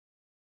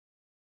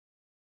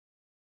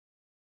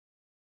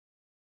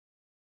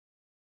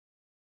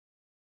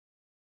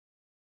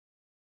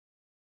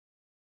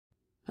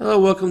Hello,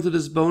 welcome to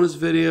this bonus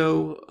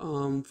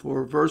video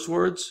for verse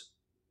words.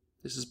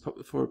 This is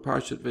for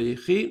Parshat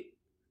Vayechi,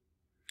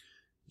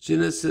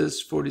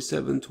 Genesis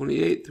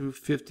 47:28 through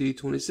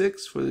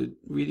 50:26 for the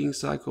reading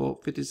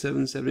cycle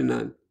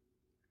 57:79.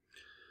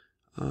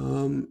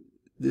 I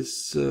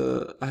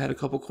had a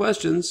couple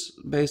questions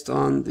based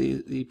on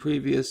the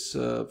previous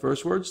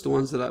verse words, the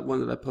one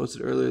that I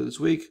posted earlier this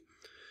week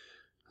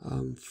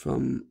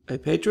from a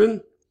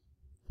patron.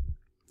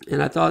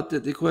 And I thought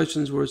that the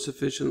question was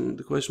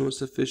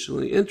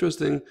sufficiently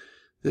interesting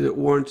that it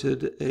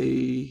warranted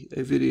a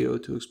video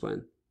to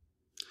explain.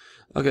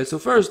 Okay, so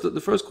first,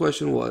 the first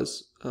question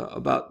was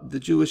about the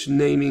Jewish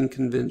naming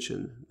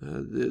convention.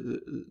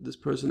 This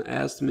person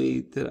asked me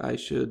that I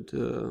should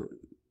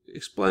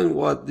explain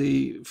what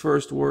the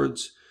first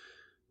words,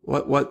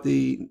 what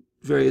the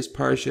various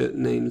parsha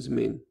names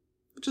mean,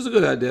 which is a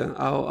good idea.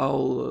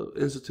 I'll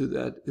institute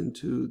that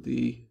into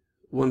the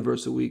one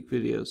verse a week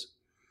videos.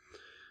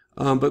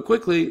 But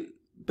quickly,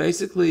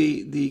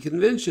 basically, the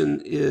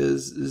convention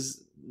is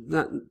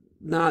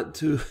not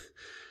to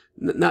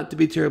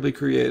be terribly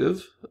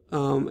creative,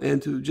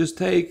 and to just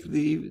take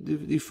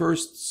the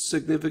first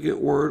significant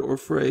word or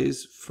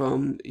phrase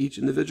from each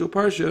individual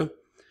parsha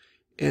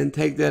and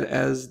take that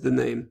as the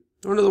name.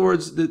 Or in other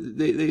words,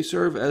 they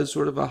serve as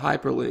sort of a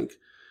hyperlink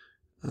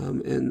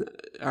in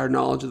our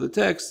knowledge of the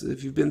text.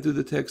 If you've been through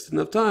the text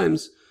enough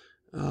times,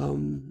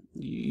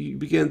 you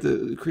begin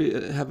to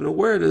have an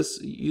awareness.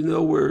 You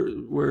know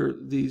where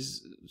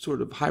these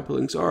sort of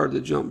hyperlinks are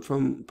that jump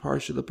from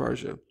parsha to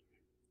parsha.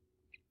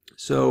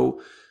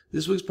 So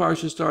this week's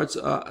parsha starts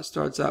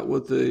out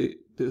with the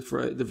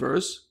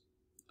verse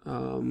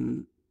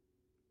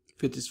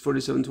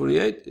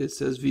 47:28. It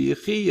says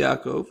Vayechi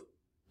Yaakov,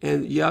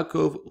 and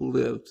Yaakov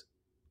lived.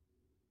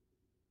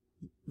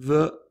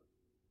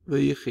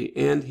 Vayechi,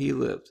 and he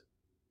lived.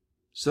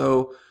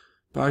 So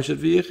Parshat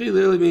Vayechi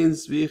literally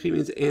means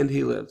and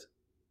he lived.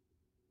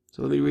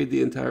 So let me read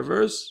the entire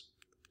verse,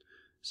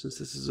 since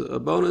this is a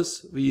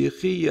bonus.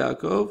 Vayechi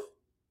Yaakov,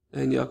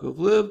 and Yaakov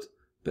lived,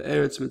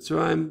 be'eretz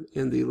Mitzrayim,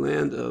 in the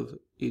land of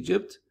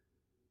Egypt,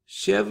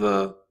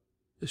 Shva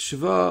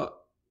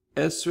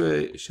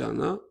Esrei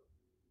Shana,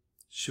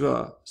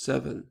 Shva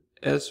 7,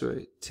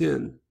 Esrei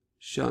 10,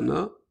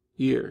 Shana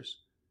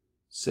years,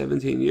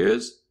 17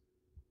 years.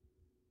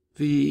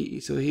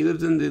 So he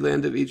lived in the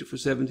land of Egypt for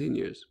 17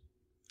 years.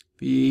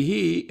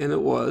 V'yihi, and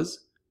it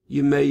was,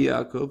 Yemei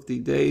Yaakov, the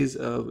days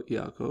of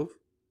Yaakov,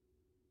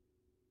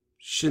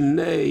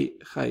 Shnei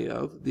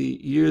Chayav, the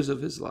years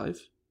of his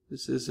life.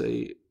 This is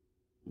a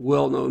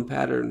well-known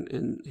pattern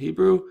in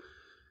Hebrew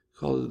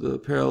called the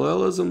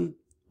parallelism,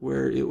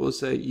 where it will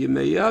say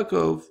Yemei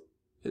Yaakov,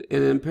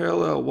 and in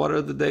parallel, what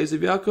are the days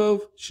of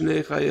Yaakov?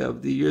 Shnei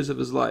Chayav, the years of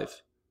his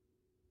life.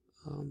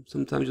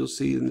 Sometimes you'll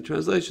see in the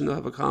translation they'll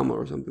have a comma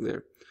or something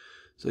there.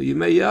 So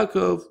Yemei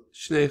Yaakov,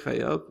 Shnei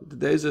Chayav, the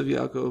days of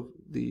Yaakov,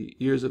 the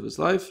years of his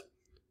life.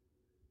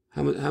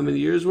 How many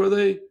years were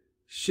they?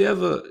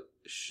 Sheva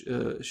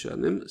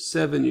Shanim,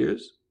 7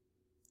 years.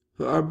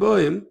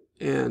 V'arboim,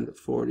 and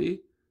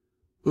 40.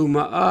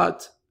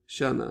 Uma'at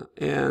Shana,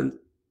 and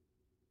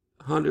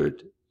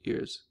 100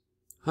 years.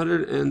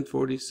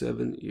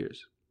 147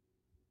 years.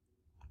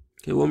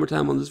 Okay, one more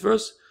time on this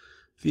verse.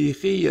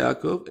 V'yichi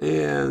Yaakov,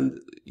 and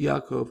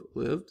Yaakov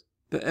lived.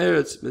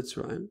 Be'eretz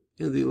Mitzrayim,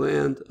 in the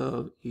land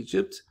of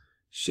Egypt,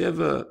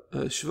 Shva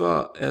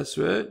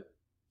Esrei,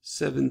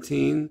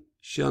 17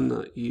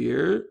 Shana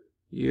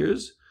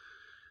years,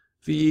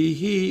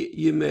 V'yihi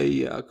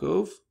Yemei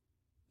Yaakov,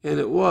 and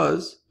it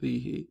was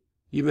V'yihi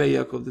Yemei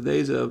Yaakov, the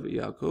days of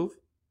Yaakov,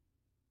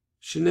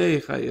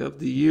 Shnei Chayav,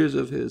 the years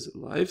of his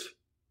life,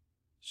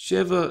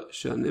 Sheva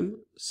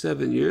Shanim,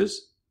 7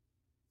 years,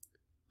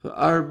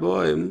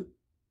 V'arboim,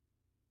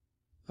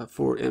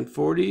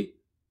 40,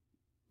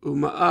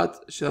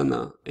 Uma'at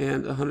Shana,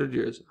 and 100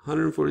 years,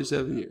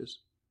 147 years.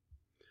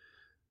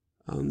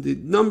 The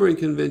numbering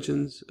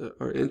conventions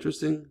are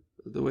interesting,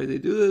 the way they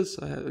do this.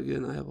 I have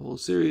a whole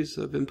series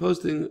I've been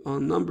posting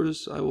on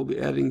numbers. I will be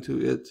adding to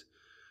it,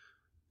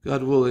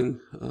 God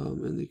willing,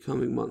 in the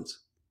coming months.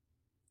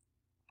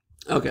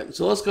 Okay,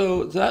 so let's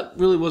go. That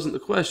really wasn't the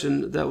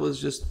question. That was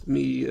just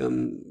me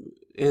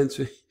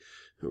answering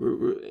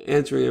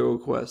a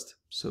request.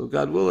 So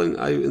God willing,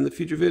 in the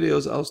future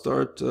videos, I'll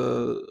start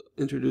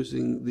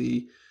introducing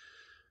the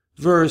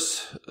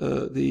verse,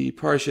 the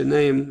parsha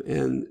name,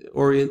 and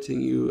orienting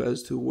you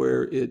as to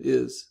where it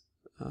is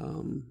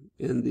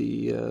in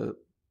the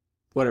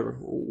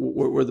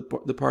where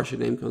the parsha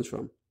name comes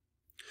from.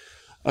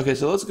 Okay,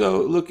 so let's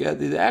go look at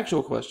the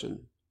actual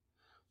question.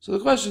 So the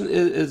question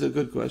is a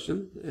good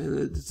question, and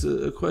it's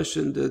a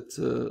question that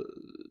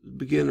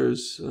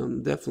beginners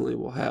definitely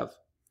will have.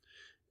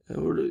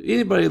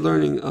 Anybody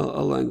learning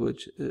a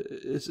language,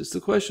 it's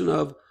the question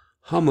of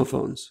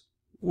homophones,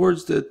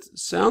 words that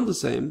sound the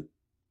same,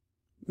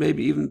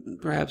 maybe even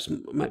perhaps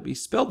might be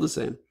spelled the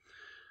same,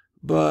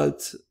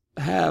 but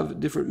have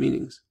different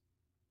meanings.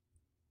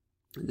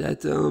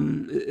 that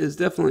is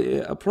definitely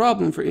a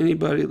problem for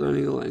anybody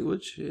learning a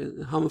language.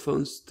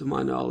 Homophones, to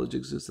my knowledge,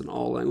 exist in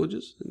all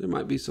languages. There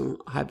might be some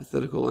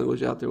hypothetical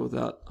language out there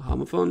without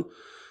homophones,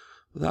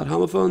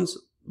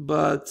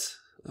 but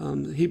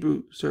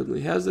Hebrew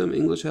certainly has them.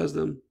 English has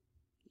them.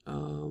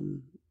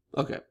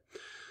 Okay.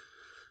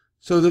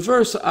 So the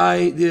verse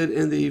I did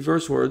in the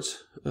verse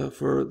words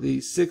for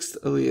the sixth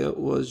Aliyah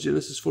was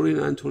Genesis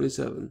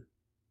 49:27,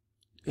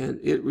 and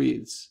it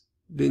reads,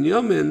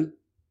 Benjamin,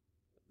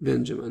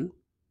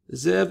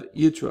 Zev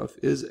Yitrof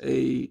is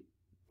a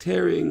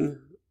tearing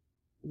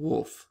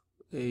wolf,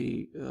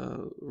 a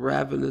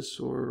ravenous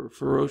or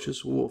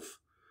ferocious wolf.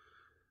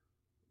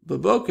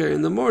 Baboker,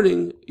 in the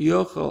morning,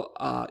 yochal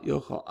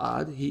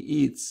ad, he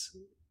eats.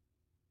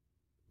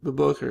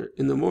 Baboker,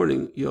 in the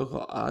morning,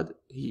 yochal ad,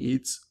 he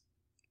eats.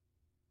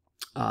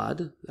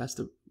 Ad, that's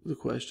the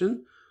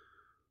question.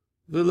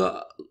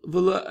 V'la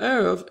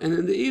erev, and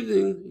in the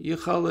evening,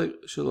 yechalek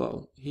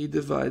shalol, he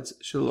divides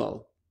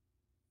shalol.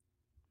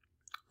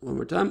 One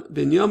more time.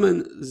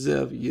 Binyamin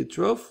zev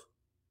yitrof.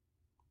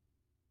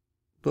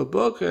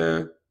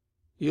 Baboker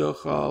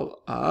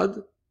yochal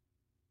ad.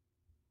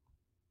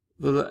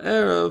 V'la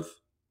erev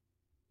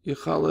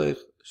yechalek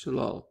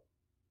shalol.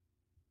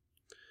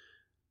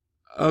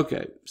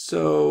 Okay,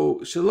 so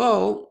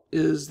shalol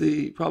is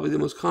probably the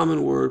most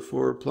common word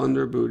for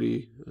plunder,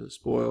 booty,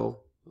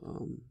 spoil.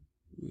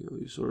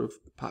 These sort of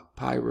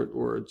pirate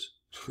words.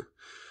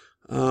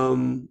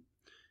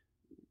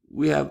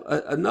 We have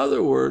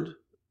another word.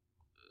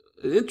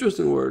 An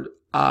interesting word,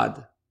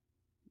 ad.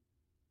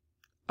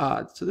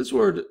 Ad. So this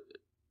word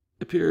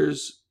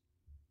appears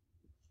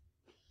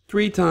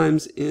 3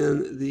 times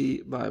in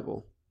the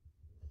Bible.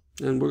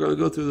 And we're going to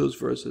go through those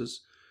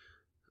verses.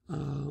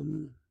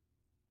 So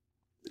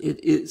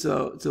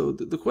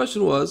the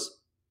question was,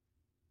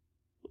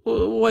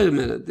 well, wait a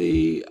minute,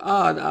 the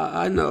ad,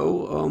 I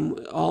know,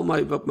 all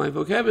my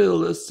vocabulary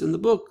lists in the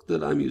book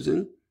that I'm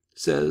using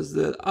says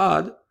that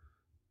ad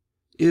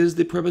is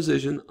the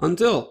preposition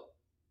until.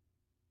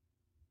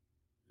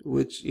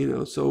 Which,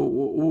 so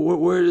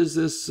where does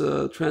this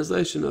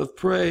translation of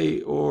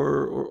prey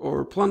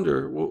or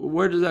plunder,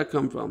 where does that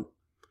come from?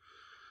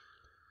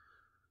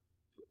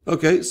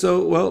 Okay,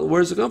 so, well,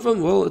 where does it come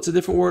from? Well, it's a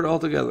different word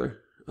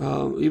altogether.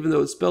 Even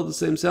though it's spelled the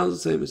same, sounds the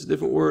same, it's a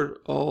different word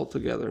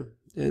altogether.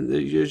 And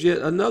there's yet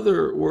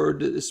another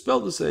word that is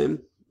spelled the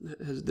same,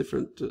 has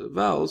different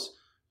vowels.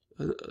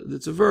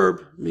 It's a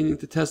verb, meaning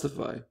to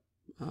testify.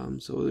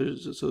 So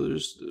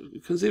there's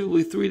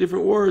conceivably 3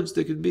 different words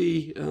that could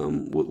be,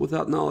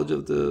 without knowledge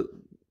of the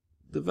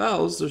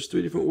vowels, there's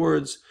 3 different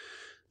words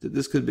that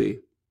this could be.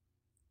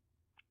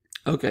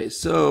 Okay,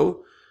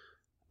 so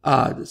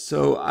odd.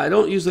 So I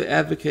don't usually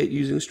advocate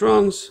using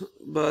Strong's,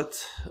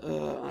 but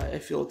I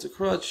feel it's a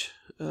crutch.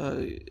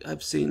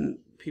 I've seen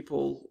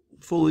people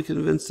fully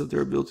convinced of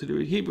their ability to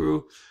read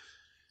Hebrew,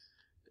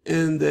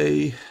 and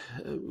they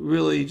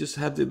really just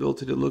have the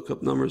ability to look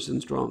up numbers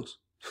in Strong's.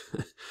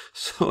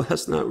 So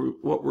that's not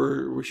what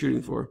we're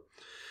shooting for.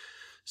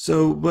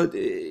 So, but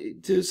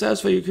to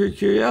satisfy your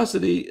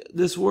curiosity,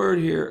 this word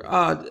here,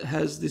 ad,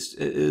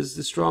 is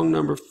the Strong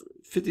number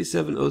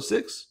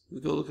 5706.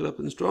 We go look it up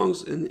in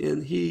Strong's,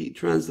 and he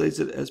translates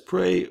it as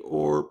prey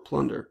or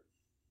plunder.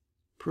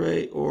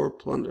 Prey or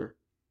plunder.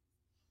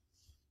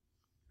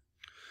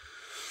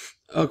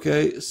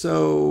 Okay,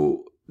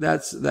 so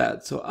that's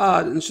that. So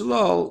ad and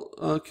shalal,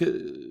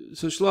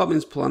 so shalal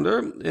means plunder,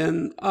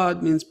 and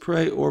ad means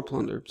prey or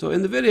plunder. So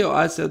in the video,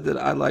 I said that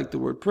I like the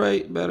word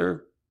prey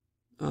better,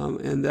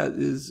 and that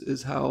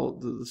is how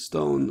the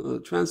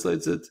stone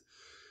translates it.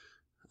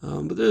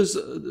 But there's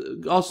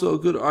also a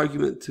good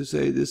argument to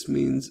say this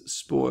means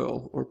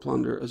spoil or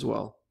plunder as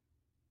well.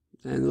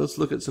 And let's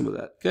look at some of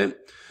that. Okay,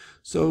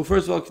 so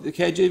first of all, the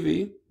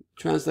KJV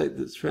translate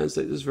this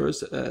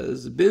verse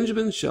as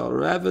Benjamin shall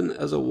raven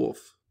as a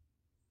wolf.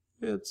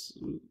 It's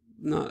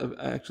not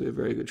actually a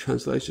very good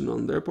translation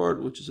on their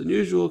part, which is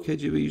unusual.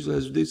 KJV usually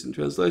has decent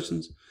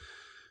translations.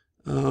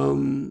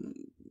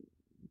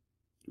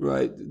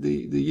 Right.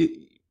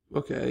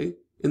 Okay.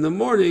 In the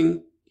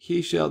morning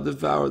he shall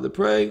devour the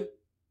prey.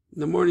 In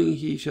the morning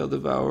he shall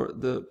devour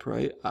the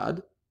prey.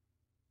 Ad.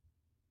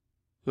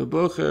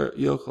 V'bocher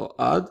yochal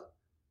ad.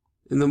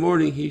 In the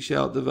morning he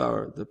shall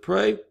devour the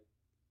prey.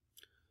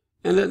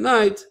 And at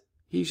night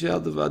he shall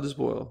divide the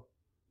spoil.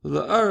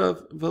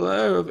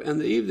 V'la'erev, and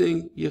the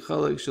evening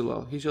yechalek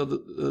shalal. He shall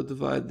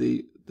divide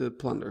the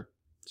plunder,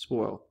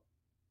 spoil.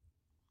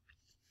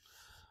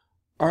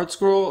 Art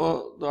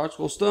scroll, the art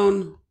scroll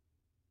stone.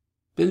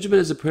 Benjamin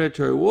is a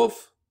predatory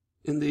wolf.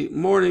 In the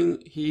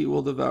morning he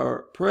will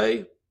devour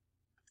prey,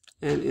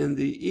 and in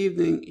the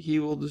evening he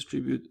will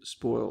distribute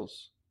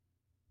spoils.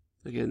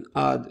 Again,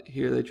 ad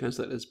here they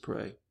translate as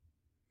prey.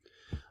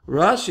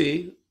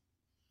 Rashi,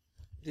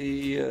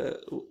 the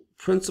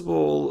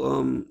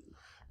principal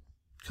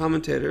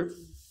commentator,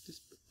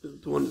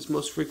 the one that's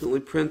most frequently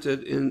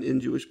printed in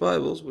Jewish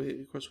Bibles.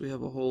 Of course, we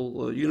have a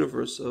whole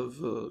universe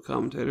of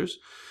commentators,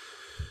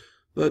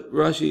 but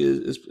Rashi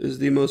is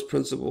the most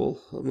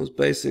principal, most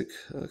basic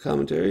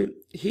commentary.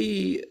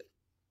 He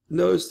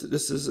Notice that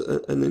this is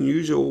an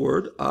unusual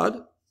word,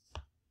 ad.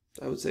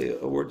 I would say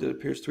a word that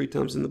appears 3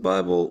 times in the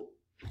Bible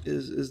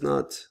is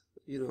not,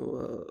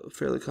 a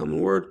fairly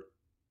common word.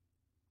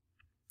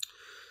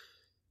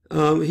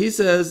 He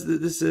says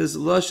that this is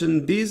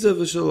lashon biza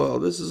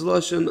v'shalal. This is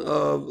lashon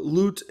of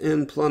loot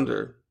and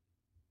plunder.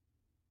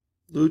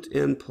 Loot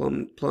and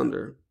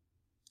plunder.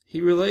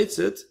 He relates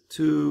it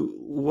to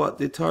what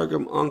the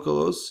Targum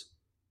Onkelos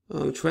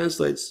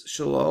translates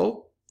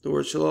shalal. The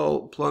word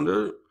shalal,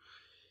 plunder,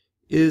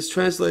 is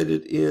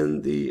translated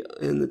in the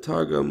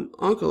Targum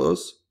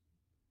Onkelos.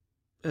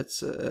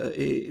 That's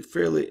a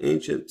fairly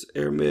ancient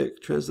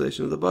Aramaic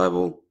translation of the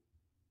Bible.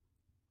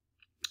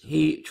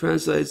 He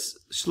translates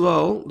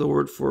shalal, the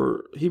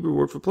Hebrew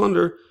word for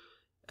plunder,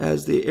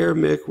 as the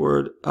Aramaic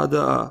word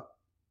ada'ah.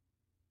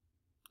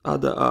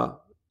 Ada'ah.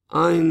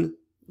 Ein,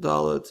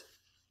 Dalet,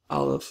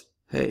 Aleph,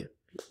 Hey.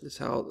 Is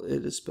how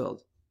it is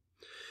spelled.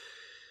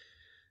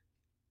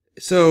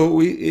 So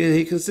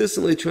he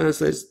consistently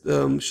translates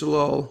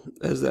shalal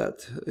as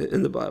that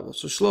in the Bible.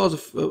 So shalal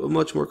is a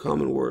much more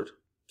common word.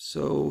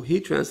 So he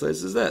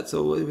translates as that.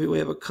 So we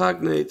have a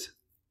cognate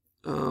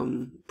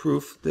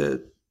proof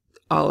that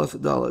Aleph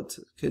Dalet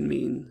can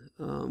mean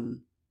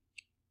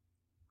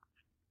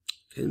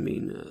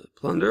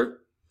plunder.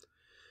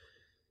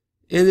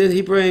 And then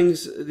he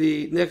brings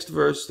the next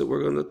verse that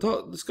we're going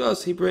to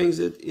discuss. He brings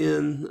it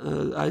in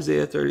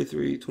Isaiah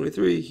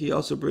 33:23. He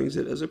also brings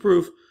it as a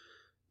proof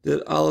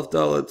that Aleph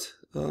Dalet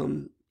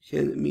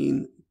can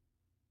mean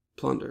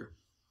plunder.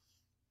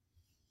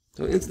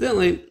 So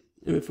incidentally,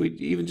 if we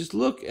even just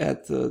look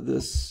at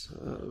this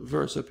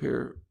verse up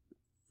here,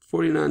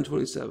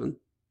 49:27,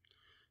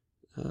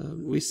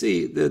 we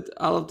see that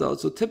Aleph Dalet.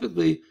 So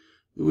typically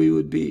we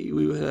would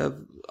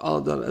have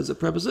Aleph Dalet as a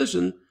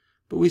preposition,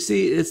 but we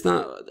see it's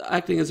not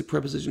acting as a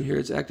preposition here;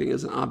 it's acting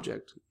as an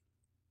object.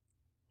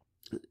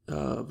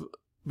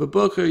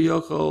 V'boker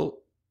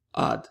yochol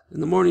ad. In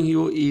the morning he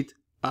will eat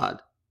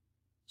ad.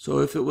 So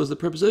if it was the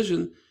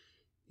preposition,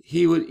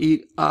 he would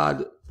eat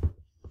ad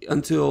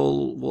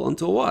until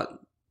what?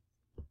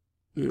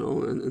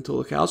 Until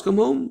the cows come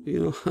home.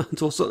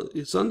 Until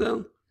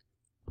sundown.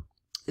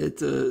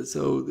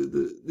 So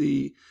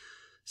the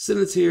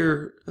sentence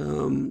here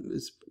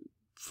is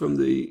from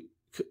the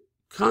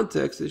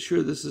context is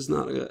sure this is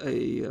not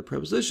a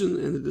preposition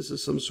and that this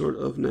is some sort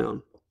of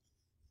noun.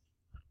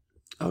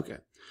 Okay.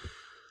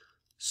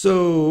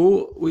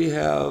 So we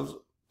have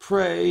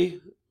pray.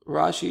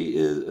 Rashi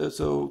is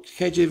so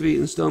KJV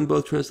and Stone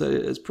both translate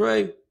it as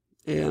pray,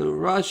 and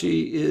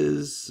Rashi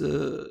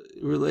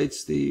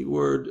relates the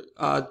word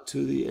ad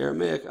to the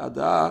Aramaic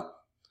adah,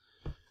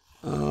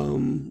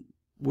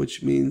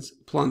 which means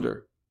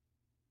plunder.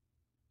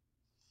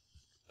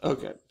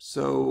 Okay,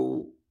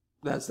 so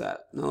that's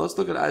that. Now let's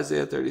look at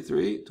Isaiah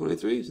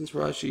 33:23. Since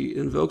Rashi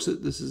invokes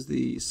it, this is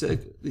the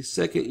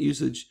second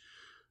usage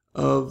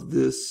of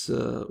this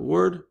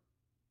word.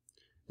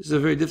 This is a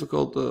very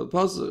difficult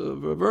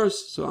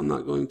verse, so I'm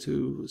not going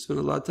to spend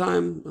a lot of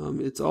time.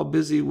 It's all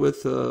busy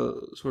with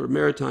sort of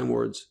maritime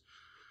words.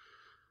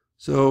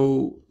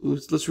 So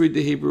let's read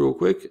the Hebrew real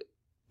quick.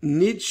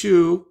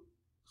 Nitshu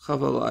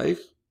chavalaych,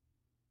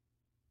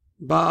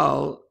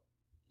 Baal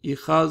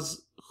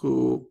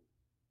yichazchu,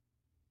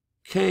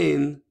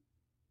 Kain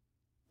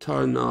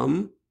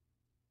tarnam,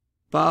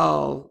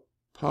 Baal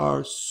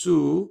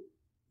parsu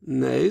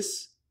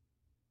nes,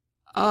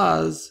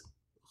 Az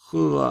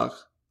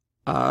chulach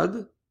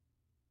ad,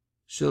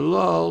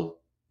 shalal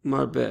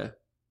marbe,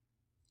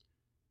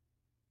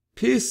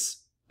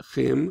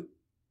 pischim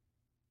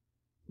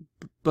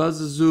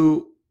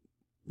bazazu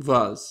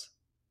vaz.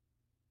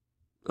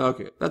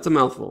 Okay, that's a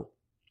mouthful.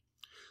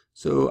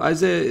 So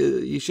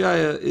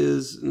Yeshaya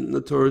is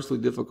notoriously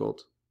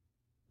difficult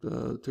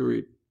to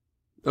read.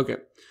 Okay,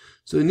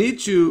 so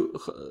Nichu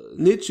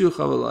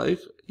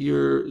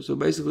Chavalayich, so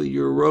basically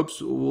your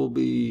ropes will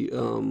be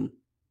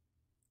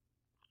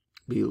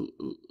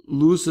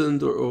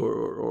loosened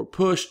or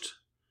pushed.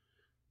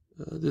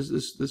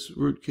 This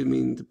root can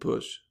mean to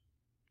push,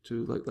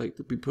 to like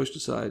to be pushed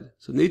aside.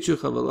 So Nichu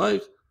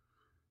Chavalayich,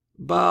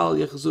 Baal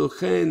Yechazu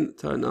Chen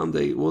Tarnam,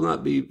 they will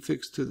not be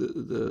fixed to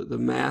the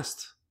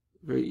mast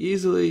very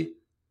easily.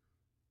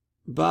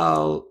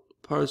 Baal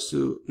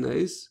Parsu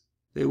Nes,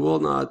 they will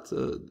not,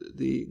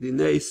 the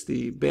nes,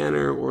 the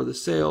banner or the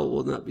sail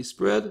will not be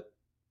spread.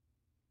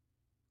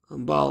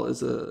 Baal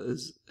is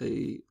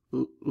a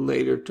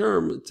later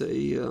term. It's a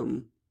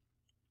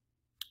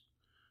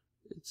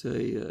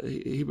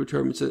Hebrew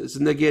term. It's a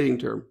negating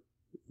term,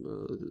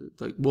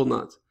 like will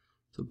not.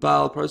 So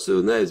Baal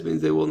Parsu Nes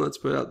means they will not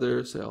spread out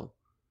their sail.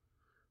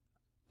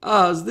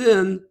 As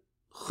then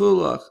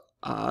Chulach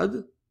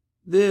Ad,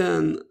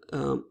 then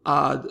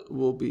ad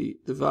will be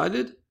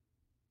divided.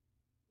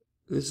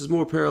 This is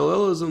more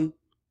parallelism.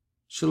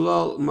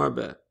 Shalal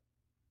marbe,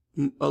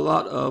 a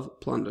lot of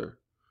plunder.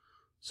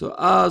 So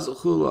az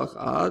chulach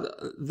ad,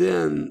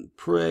 then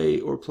prey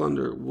or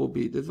plunder will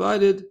be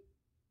divided.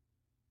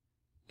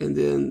 And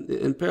then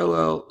in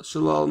parallel,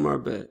 shalal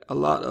marbe, a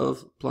lot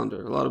of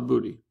plunder, a lot of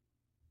booty.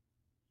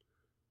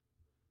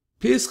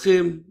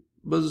 Pischim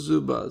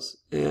bazu baz,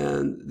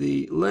 and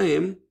the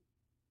lame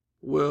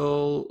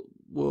will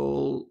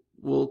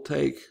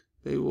take,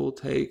 they will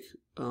take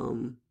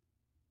a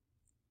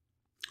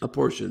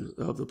portion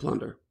of the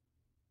plunder.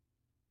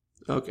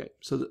 Okay,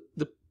 so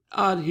the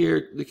odd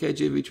here, the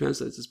KJV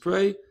translates as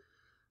pray.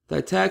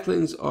 Thy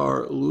tacklings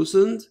are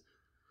loosened.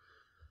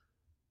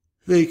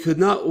 They could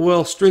not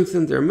well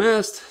strengthen their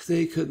mast.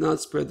 They could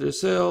not spread their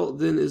sail.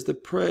 Then is the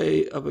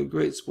prey of a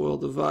great spoil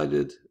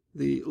divided.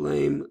 The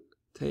lame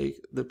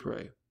take the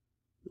prey.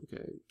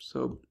 Okay,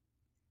 so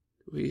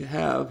we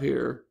have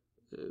here,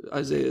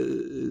 Isaiah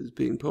is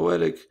being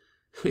poetic.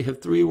 We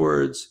have three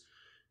words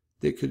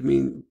that could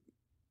mean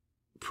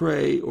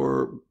prey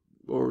or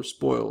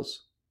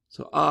spoils.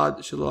 So ad,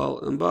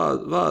 shalal, and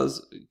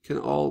vaz can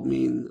all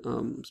mean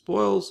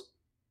spoils.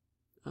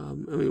 I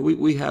mean,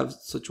 we have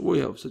such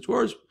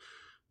words.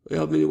 We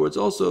have many words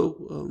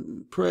also: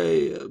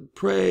 prey,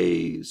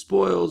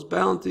 spoils,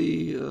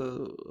 bounty,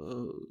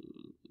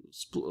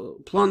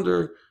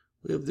 plunder.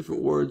 We have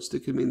different words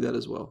that could mean that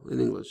as well in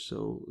English.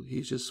 So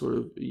he's just sort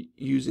of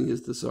using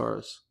his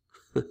thesaurus.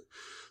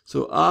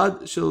 So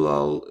ad,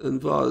 shalal, and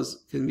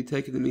vaz can be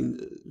taken to mean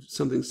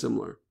something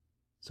similar.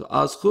 So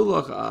az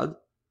chulach ad,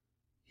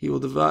 he will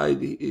divide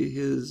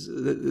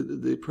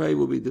the prey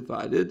will be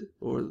divided,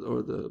 or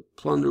the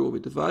plunder will be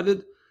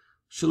divided.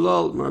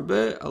 Shalal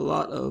marbe, a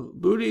lot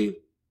of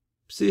booty.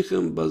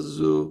 Psichim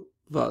bazu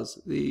vaz,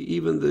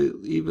 even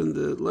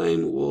the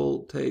lame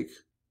will take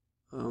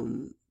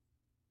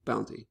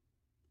bounty.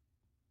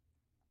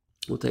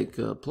 Will take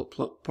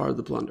part of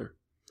the plunder.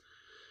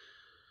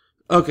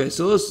 Okay,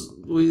 so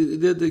we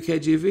did the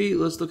KJV.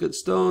 Let's look at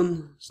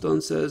Stone.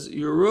 Stone says,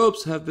 your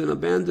ropes have been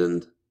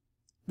abandoned.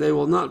 They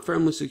will not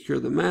firmly secure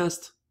the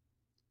mast.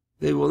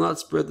 They will not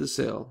spread the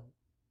sail.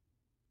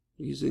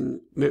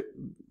 Using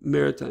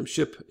maritime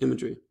ship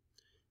imagery.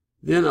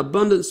 Then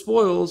abundant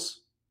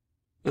spoils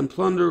and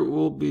plunder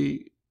will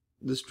be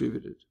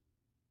distributed.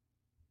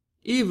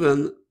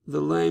 Even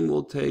the lame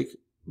will take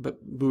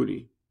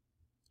booty.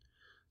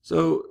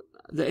 So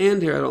the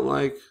and here I don't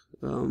like.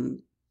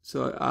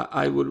 So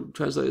I would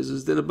translate it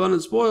as then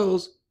abundant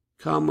spoils,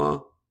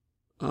 comma.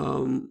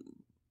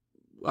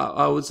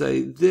 I would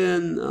say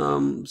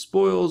then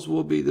spoils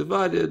will be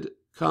divided,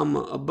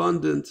 comma,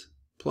 abundant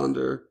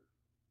plunder.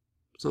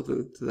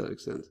 Something to that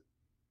extent.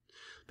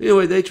 But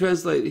anyway, they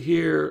translate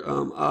here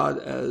ad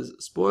as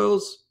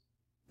spoils,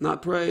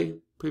 not prey.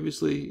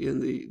 Previously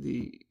in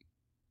the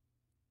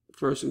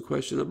verse in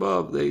question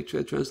above, they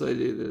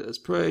translated it as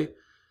prey.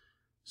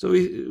 So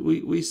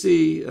we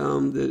see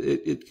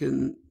that it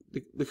can,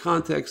 the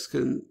context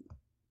can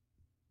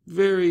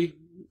vary.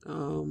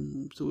 So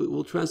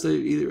we'll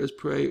translate it either as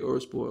prey or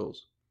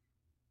spoils.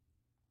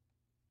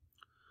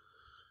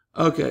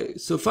 Okay,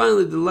 so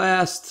finally the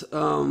last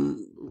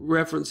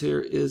reference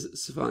here is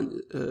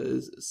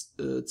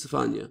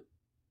Tzefania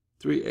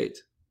 3:8.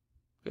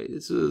 Okay,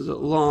 this is a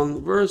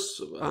long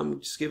verse. I'm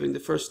just giving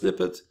the first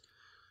snippet.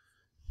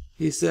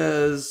 He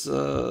says,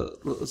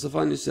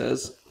 Tzefania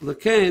says,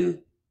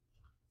 L'kein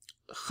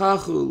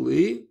chachu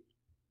li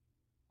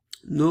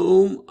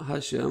nu'um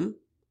Hashem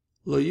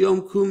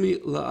l'yom kumi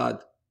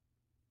la'ad.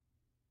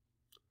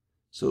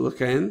 So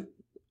L'kein,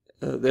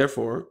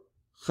 therefore,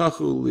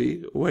 chachu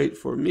li, wait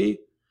for me,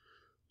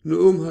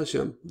 nu'um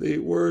Hashem, the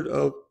word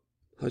of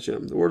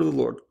Hashem, the word of the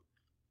Lord.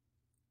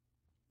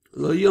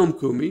 L'yom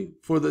kumi,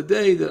 for the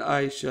day that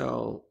I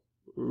shall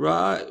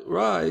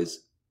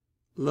rise,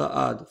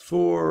 la'ad,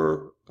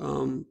 for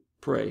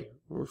prey,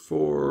 or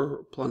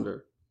for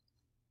plunder.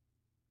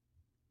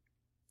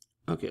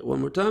 Okay,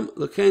 one more time.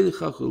 L'kein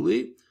chachu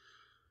li,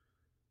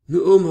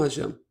 nu'um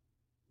Hashem,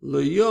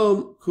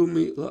 l'yom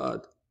kumi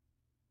la'ad.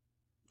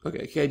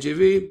 Okay,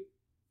 KJV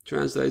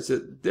translates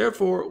it,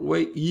 therefore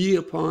wait ye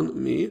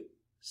upon me,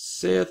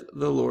 saith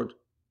the Lord,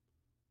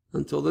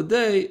 until the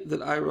day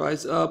that I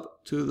rise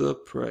up to the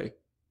prey.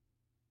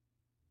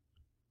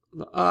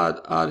 The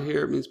ad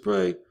here means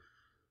prey.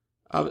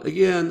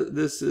 Again,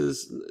 this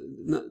is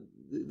not,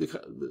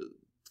 the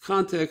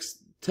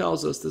context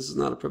tells us this is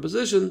not a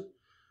preposition,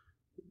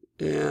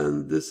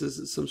 and this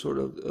is some sort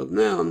of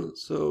noun,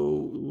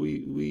 so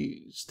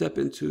we step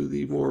into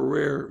the more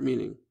rare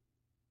meaning.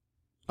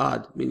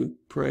 Ad, meaning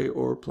prey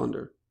or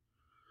plunder.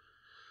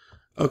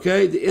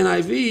 Okay, the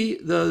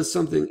NIV does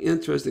something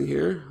interesting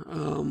here.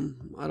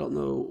 I don't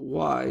know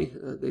why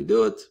they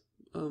do it.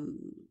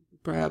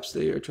 Perhaps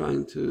they are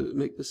trying to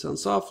make this sound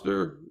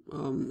softer.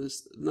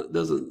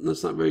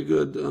 That's not very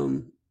good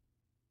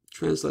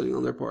translating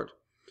on their part.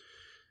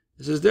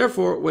 It says,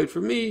 therefore, wait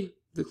for me,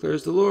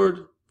 declares the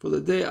Lord, for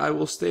the day I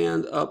will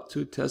stand up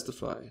to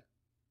testify.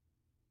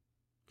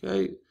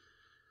 Okay,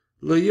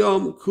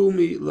 L'yom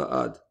kumi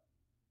la'ad.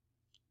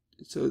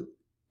 So,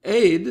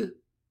 aid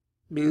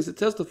means to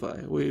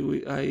testify.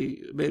 I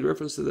made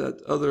reference to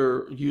that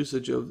other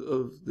usage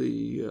of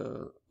the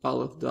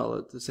Aleph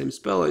Dalet, the same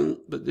spelling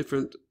but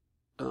different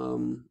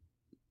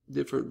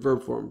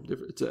verb form.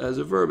 As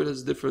a verb, it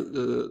has different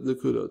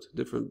nekudot,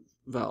 different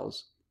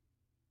vowels.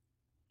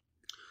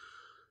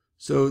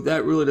 So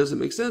that really doesn't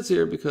make sense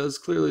here, because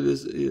clearly it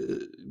is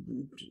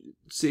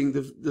seeing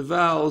the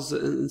vowels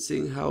and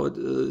seeing how it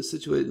is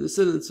situated in the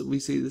sentence, we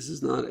see this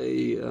is not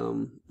a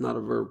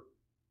verb.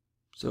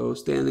 So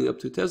standing up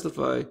to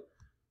testify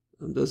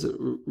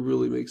doesn't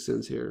really make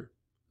sense here.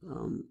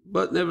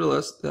 But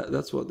nevertheless,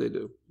 that's what they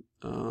do.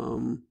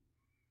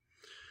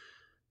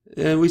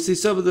 And we see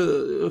some of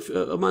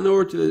a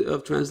minority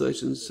of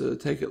translations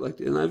take it like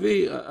the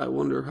NIV. I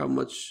wonder how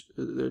much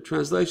their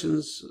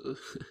translations,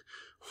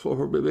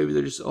 or maybe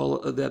they're just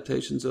all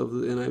adaptations of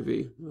the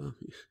NIV.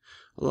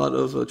 A lot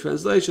of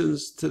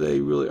translations today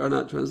really are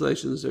not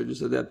translations, they're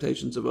just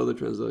adaptations of other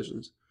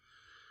translations,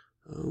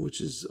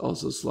 which is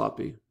also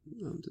sloppy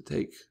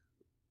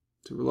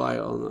to rely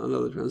on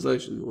another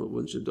translation.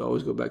 One should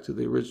always go back to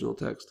the original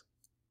text.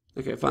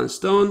 Okay, fine.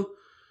 Stone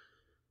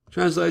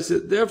translates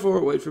it,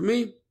 therefore, wait for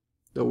me,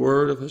 the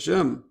word of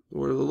Hashem, the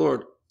word of the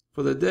Lord,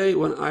 for the day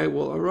when I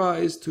will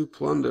arise to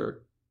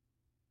plunder,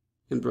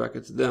 in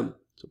brackets, them.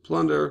 So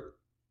plunder,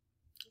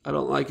 I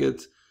don't like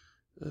it.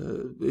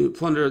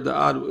 Plunder, the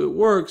odd, it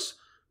works.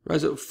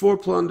 Rise up for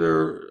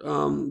plunder,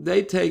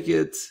 they take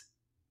it.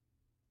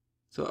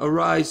 So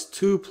arise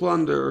to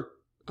plunder,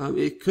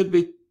 it could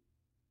be,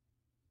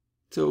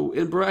 so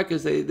in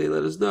brackets they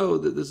let us know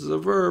that this is a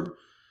verb.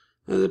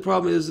 And the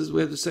problem is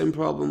we have the same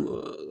problem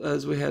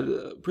as we had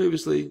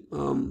previously.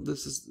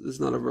 This is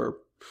not a verb.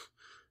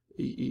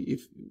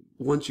 If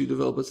once you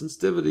develop a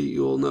sensitivity,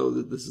 you will know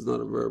that this is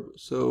not a verb.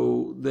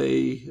 So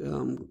they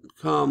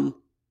come.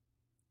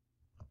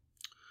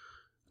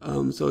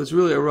 So it's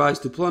really arise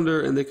to plunder,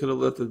 and they could have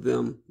left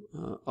them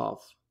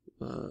off,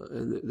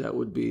 and that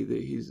would be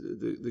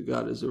the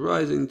God is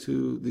arising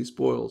to the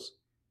spoils.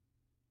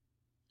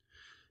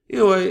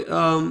 Anyway,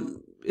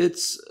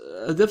 it's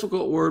a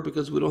difficult word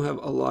because we don't have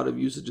a lot of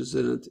usages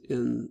in it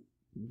in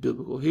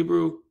biblical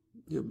Hebrew.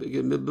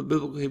 Again,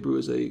 biblical Hebrew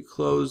is a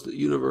closed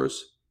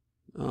universe,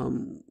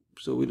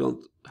 so we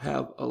don't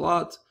have a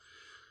lot.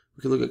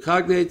 We can look at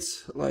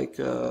cognates, like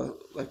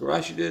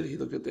Rashi did. He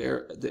looked at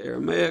the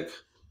Aramaic,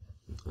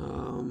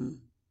 and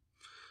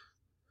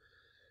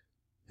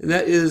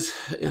that is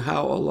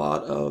how a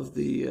lot of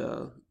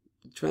the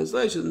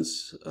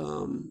translations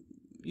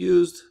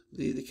used.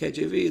 The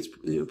KJV, it's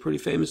pretty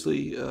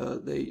famously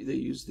they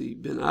used the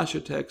Ben Asher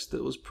text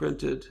that was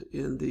printed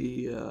in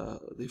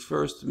the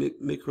first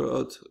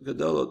Mikraot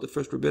Gadolot, the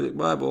first rabbinic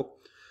Bible,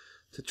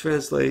 to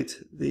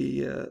translate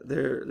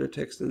their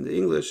text into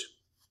English.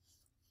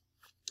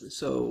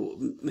 So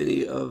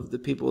many of the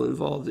people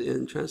involved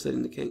in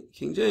translating the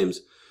King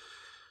James,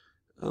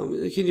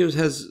 the King James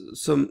has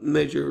some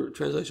major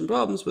translation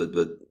problems, but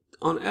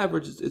on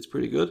average it's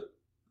pretty good.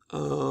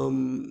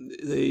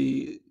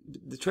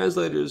 The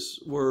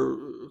translators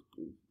were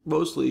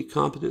mostly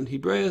competent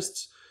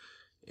Hebraists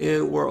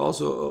and were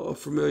also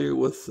familiar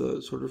with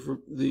sort of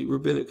the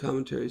rabbinic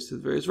commentaries to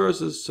the various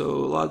verses. So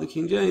a lot of the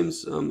King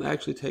James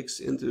actually takes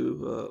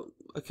into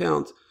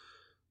account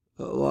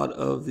a lot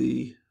of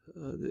the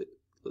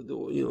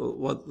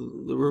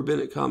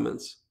rabbinic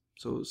comments.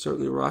 So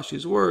certainly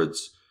Rashi's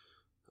words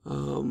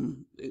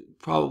it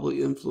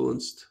probably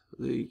influenced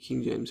the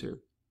King James here.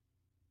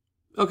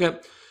 Okay.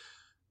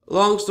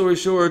 Long story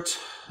short,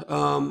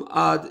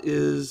 ad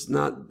is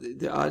not,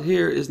 the ad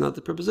here is not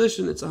the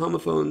preposition. It's a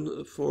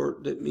homophone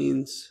that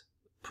means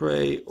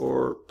prey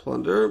or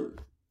plunder.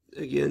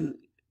 Again,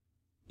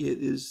 it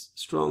is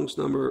Strong's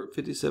number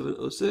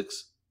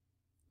 5706.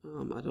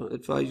 I don't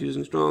advise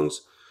using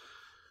Strong's,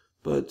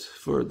 but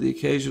for the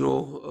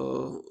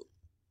occasional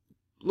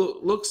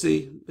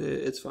look-see,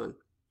 it's fine.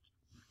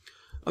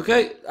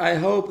 Okay, I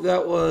hope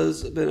that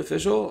was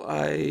beneficial.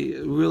 I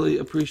really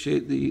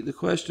appreciate the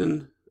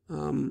question.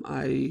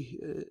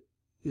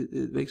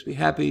 It makes me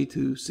happy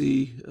to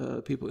see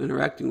people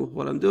interacting with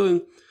what I'm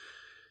doing,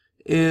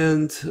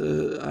 and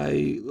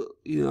I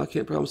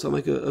can't promise I'll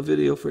make a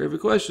video for every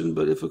question,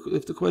 but if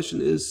the question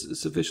is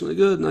sufficiently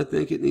good and I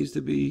think it needs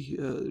to be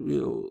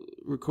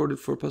recorded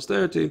for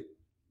posterity,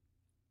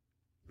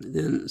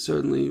 then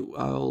certainly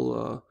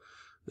I'll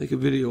make a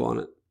video on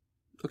it.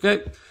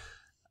 Okay,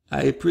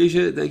 I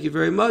appreciate it. Thank you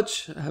very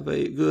much. Have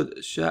a good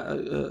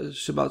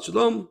Shabbat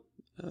Shalom.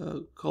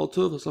 Kol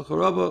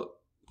Tov,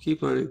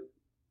 Keep learning.